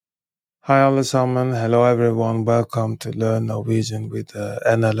Hei alle sammen, hello everyone, welcome to Learn Norwegian with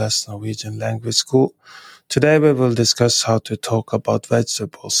NLS Norwegian Language School. Today we will discuss how to talk about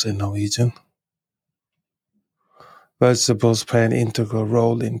vegetables in Norwegian. Vegetables play an integral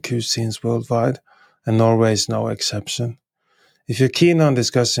role in cuisines worldwide, and Norway is no exception. If you're keen on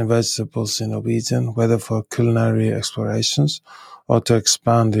discussing vegetables in Norwegian, whether for culinary explorations or to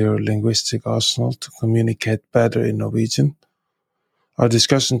expand your linguistic arsenal to communicate better in Norwegian, our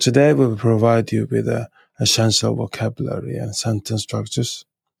discussion today will provide you with essential vocabulary and sentence structures,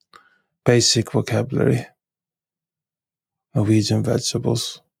 basic vocabulary, Norwegian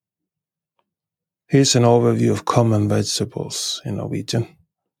vegetables. Here's an overview of common vegetables in Norwegian.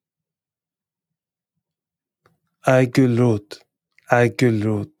 Ei gulrot, ei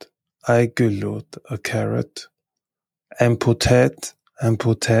gulrot, ei gulrot, a carrot. En potet, en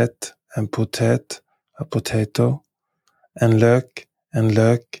potet, en potet, a potato. En løk, en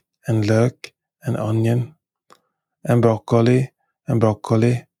løk, en løk, an onion. En broccoli, en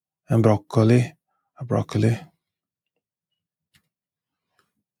broccoli, en broccoli, a broccoli.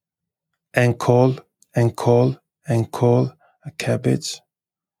 En kål, en kål, en kål, a cabbage.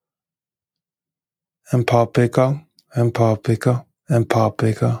 En paprika, en paprika, en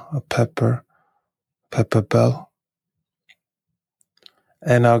paprika, a pepper, pepper bell.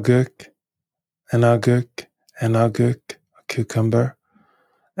 En agurk, en agurk, en agurk, a cucumber.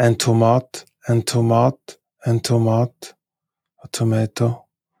 En tomat, en tomat, en tomat, a tomato.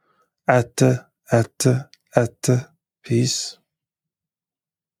 Erte, erte, erte, peas.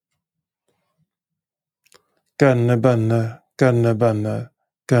 Grønne bønner, grønne bønner,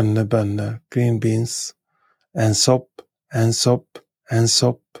 grønne bønner, green beans. En sopp, en sopp, en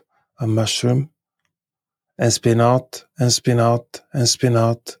sopp, a mushroom. En spinat, en spinat, en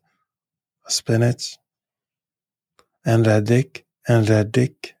spinat, a spinach. En reddik, en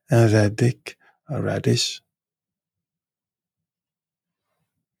reddik, en reddik, a radish.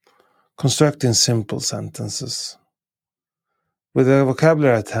 Constructing simple sentences. With the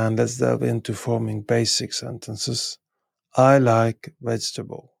vocabulary at hand, let's delve into forming basic sentences. I like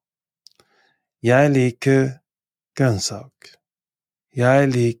vegetable. Jeg liker grønnsak. Jeg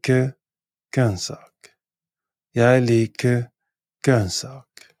liker grønnsak. Jeg liker grønnsak.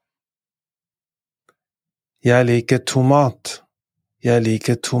 Jeg liker tomat. Jeg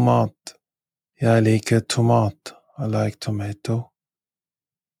liker tomat. Jeg liker tomat. I like tomato.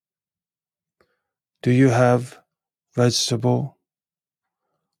 Do you have vegetable?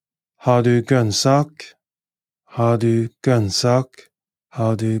 Har du grønnsak? Har du grønnsak?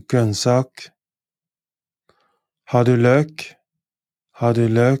 Har du grønnsak? Har du løk? Har du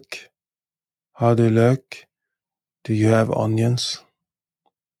løk? Har du løk? Do you have onions?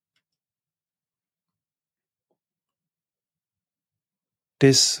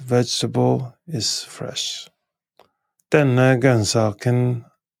 This vegetable is fresh. Denne grønnsaken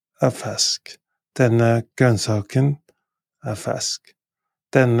er fersk. Denne grønnsaken er fersk.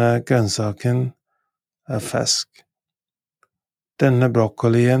 Denne grønnsaken er fersk. Denne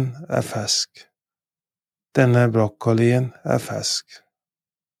brokkolien er fersk. Denne brokkolien er fersk.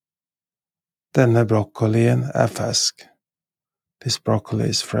 Denne brokkolien er fersk. This broccoli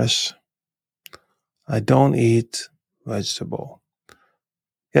is fresh. I don't eat vegetable.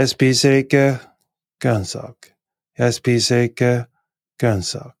 Jeg spiser ikke grønnsak. Jeg spiser ikke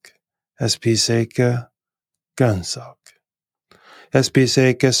grønnsak. Jeg spiser ikke grønnsak. Jeg spiser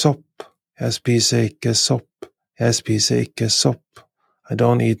ikke sopp. Jeg spiser ikke sopp. Jeg spiser ikke sopp. I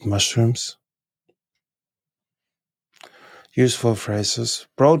don't eat mushrooms. Useful phrases.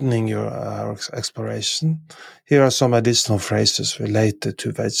 Broadening your exploration. Here are some additional phrases related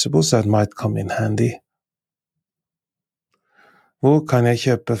to vegetables that might come in handy. Hvor kan jeg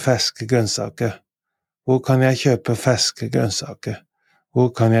kjøpe ferske grønnsaker? Hvor kan jeg kjøpe ferske grønnsaker? Hvor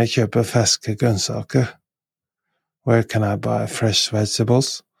kan jeg kjøpe ferske grønnsaker? Where can I buy fresh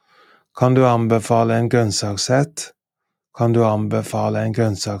vegetables? Kan du anbefale en grønnsaksrett? Kan du anbefale en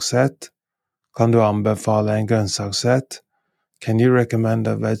grønnsaksrett? Kan du anbefale en grønnsaksrett? Can you recommend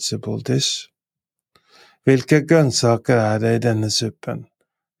a vegetable dish? Hvilke grønnsaker er det i denne suppen?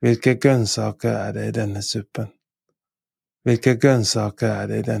 Hvilke grønnsaker er det i denne suppen? Hvilke grønnsaker er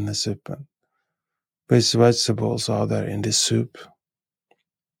det i denne suppen? Which vegetables are there in this soup?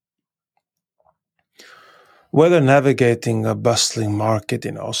 Whether navigating a bustling market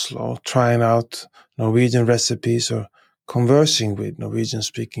in Oslo, trying out Norwegian recipes, or conversing with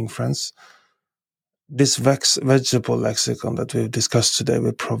Norwegian-speaking friends, this vegetable lexicon that we've discussed today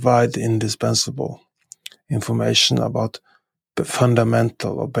will provide indispensable information about the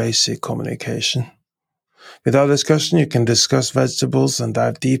fundamental or basic communication. With our discussion, you can discuss vegetables and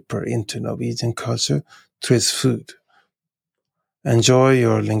dive deeper into Norwegian culture through its food. Enjoy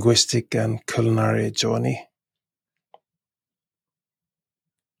your linguistic and culinary journey.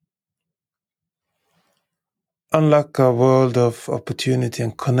 Unlock a world of opportunity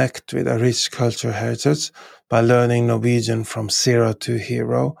and connect with a rich cultural heritage by learning Norwegian from zero to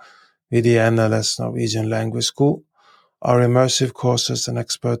hero with the NLS Norwegian Language School. Our immersive courses and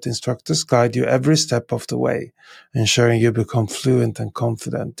expert instructors guide you every step of the way, ensuring you become fluent and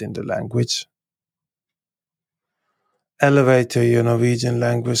confident in the language. Elevate your Norwegian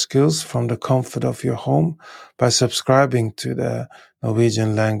language skills from the comfort of your home by subscribing to the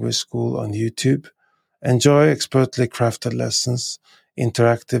Norwegian Language School on YouTube. Enjoy expertly crafted lessons,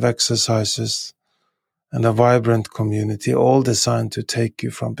 interactive exercises, and a vibrant community, all designed to take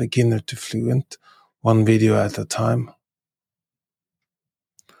you from beginner to fluent, one video at a time.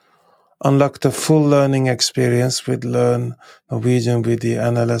 Unlock the full learning experience with Learn Norwegian with the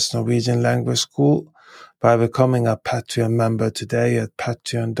NLS Norwegian Language School by becoming a Patreon member today at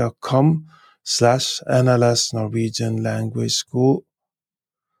patreon.com/NLS Norwegian Language School.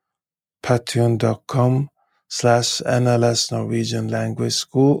 patreon.com/NLS Norwegian Language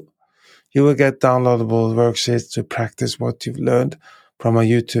School. You will get downloadable worksheets to practice what you've learned from our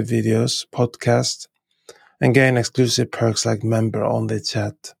YouTube videos, podcast, and gain exclusive perks like member-only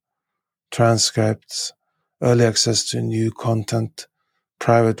chat, transcripts, early access to new content,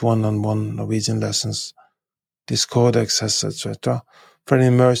 private one-on-one Norwegian lessons, Discord access, etc., for an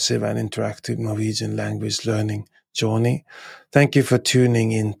immersive and interactive Norwegian language learning journey. Thank you for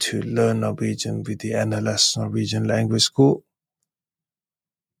tuning in to Learn Norwegian with the NLS Norwegian Language School.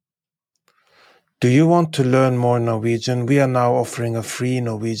 Do you want to learn more Norwegian? We are now offering a free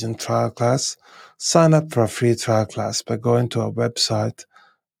Norwegian trial class. Sign up for a free trial class by going to our website,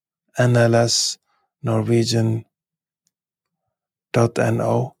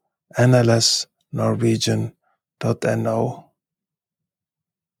 nlsnorwegian.no, nlsnorwegian.no.